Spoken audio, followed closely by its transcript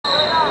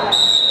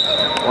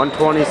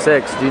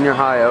126 junior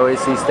high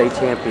OAC state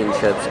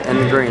championships. In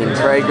the green,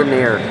 Trey,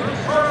 Grenier.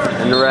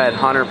 In the red,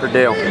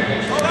 Perdue.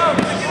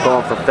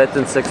 Going for 5th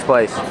and 6th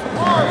place.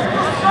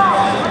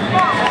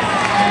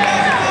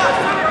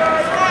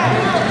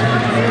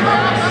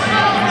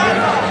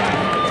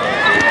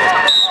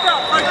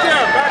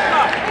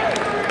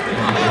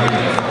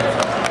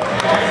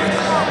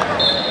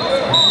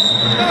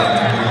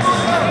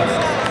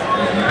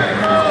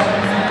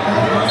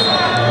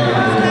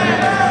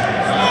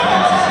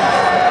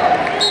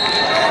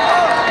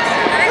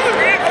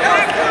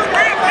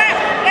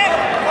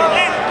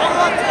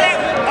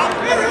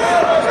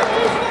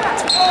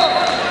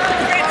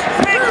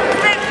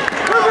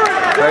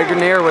 Trey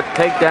Grenier with the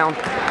takedown.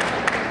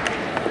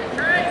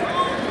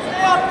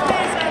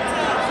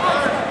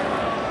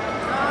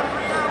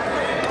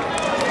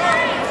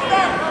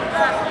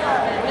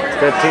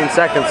 "15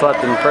 seconds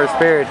left in the first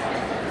period.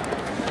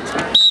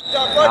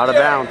 Out of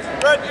bounds.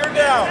 Red, you're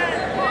down.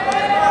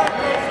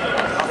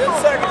 10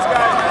 seconds,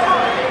 guys.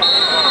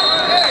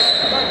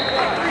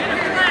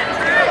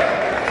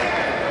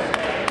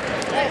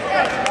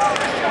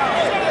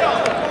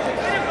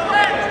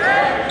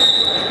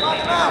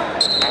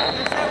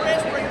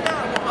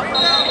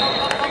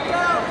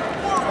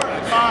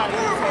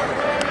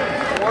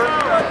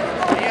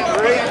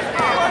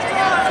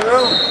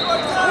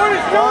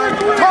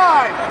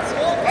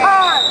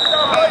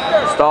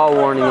 Stall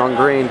warning on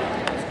green.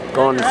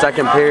 Going to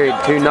second period,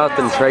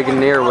 2-0. Trey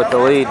Grenier with the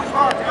lead.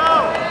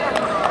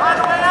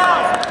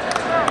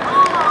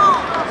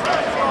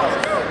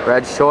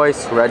 Red's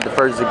choice. Red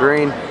defers to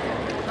green.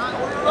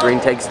 Green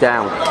takes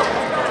down.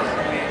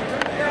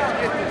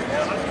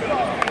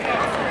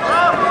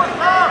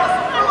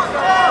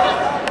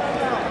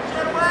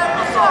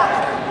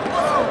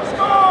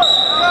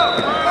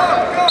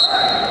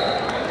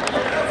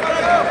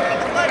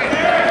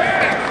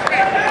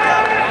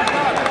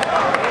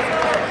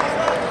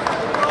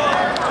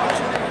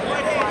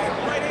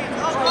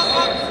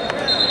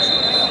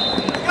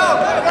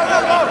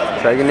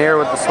 Trey Grenier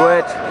with the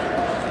switch.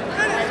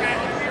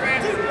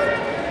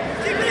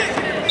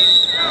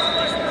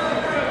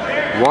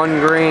 One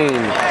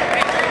green.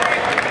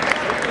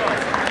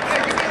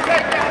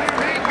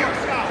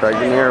 Trey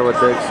Grenier with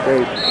the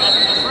escape.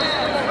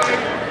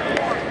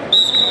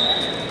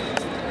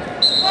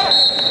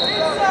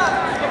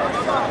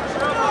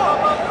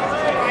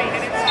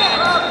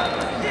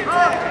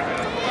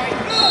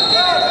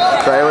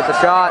 Trey with the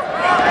shot.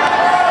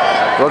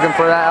 Looking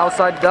for that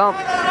outside dump.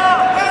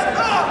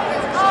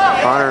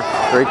 Hunter,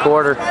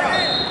 3/4.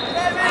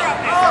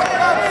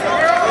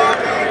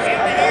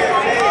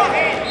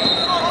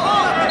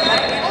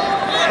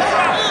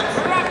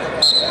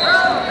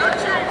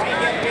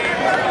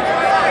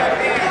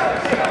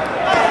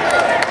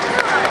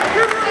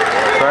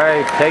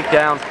 Trey,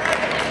 takedown.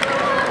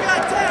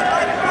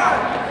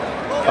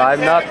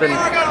 5-0.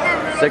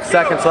 6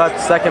 seconds left,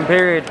 second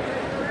period.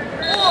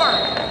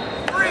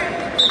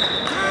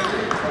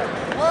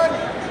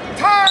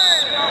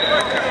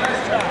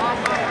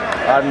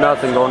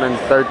 5-0 going into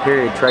third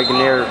period. Trey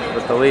Grenier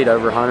with the lead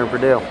over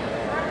Perdue.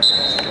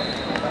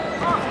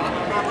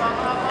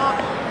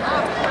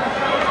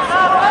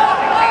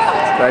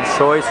 Red's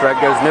choice.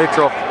 Red goes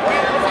neutral.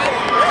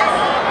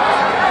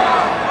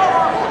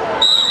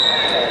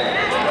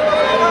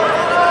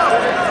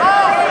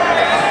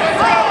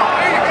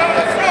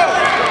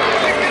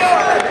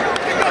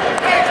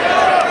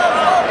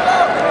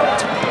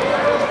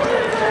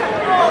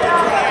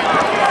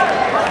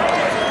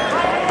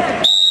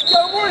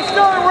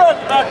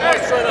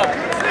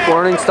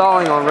 Warning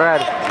stalling on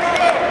red.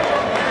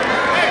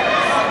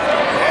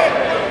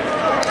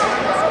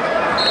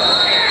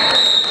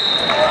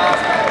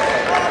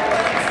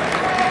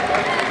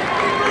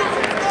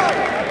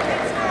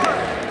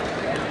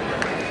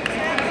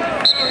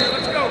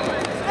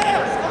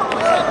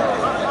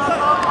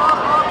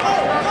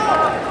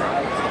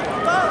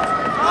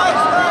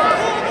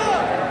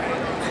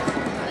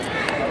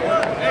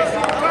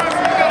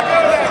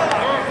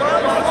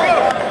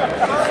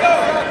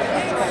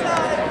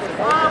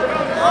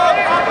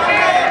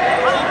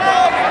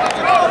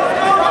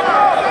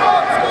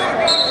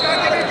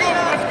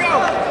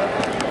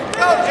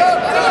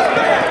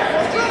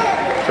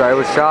 Trey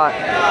was shot.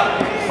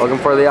 Looking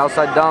for the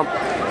outside dump.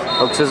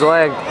 Hooks his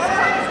leg.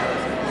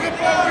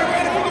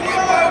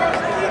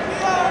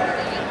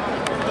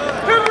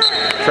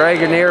 Trey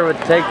Grenier with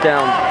the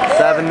takedown.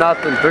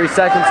 7-0. 3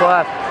 seconds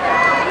left.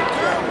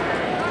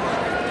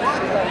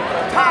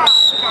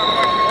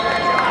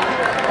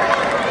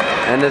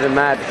 End of the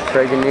match.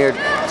 Trey Grenier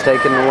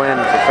taking the win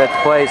for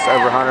 5th place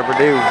over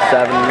Perdue.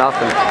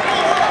 7-0.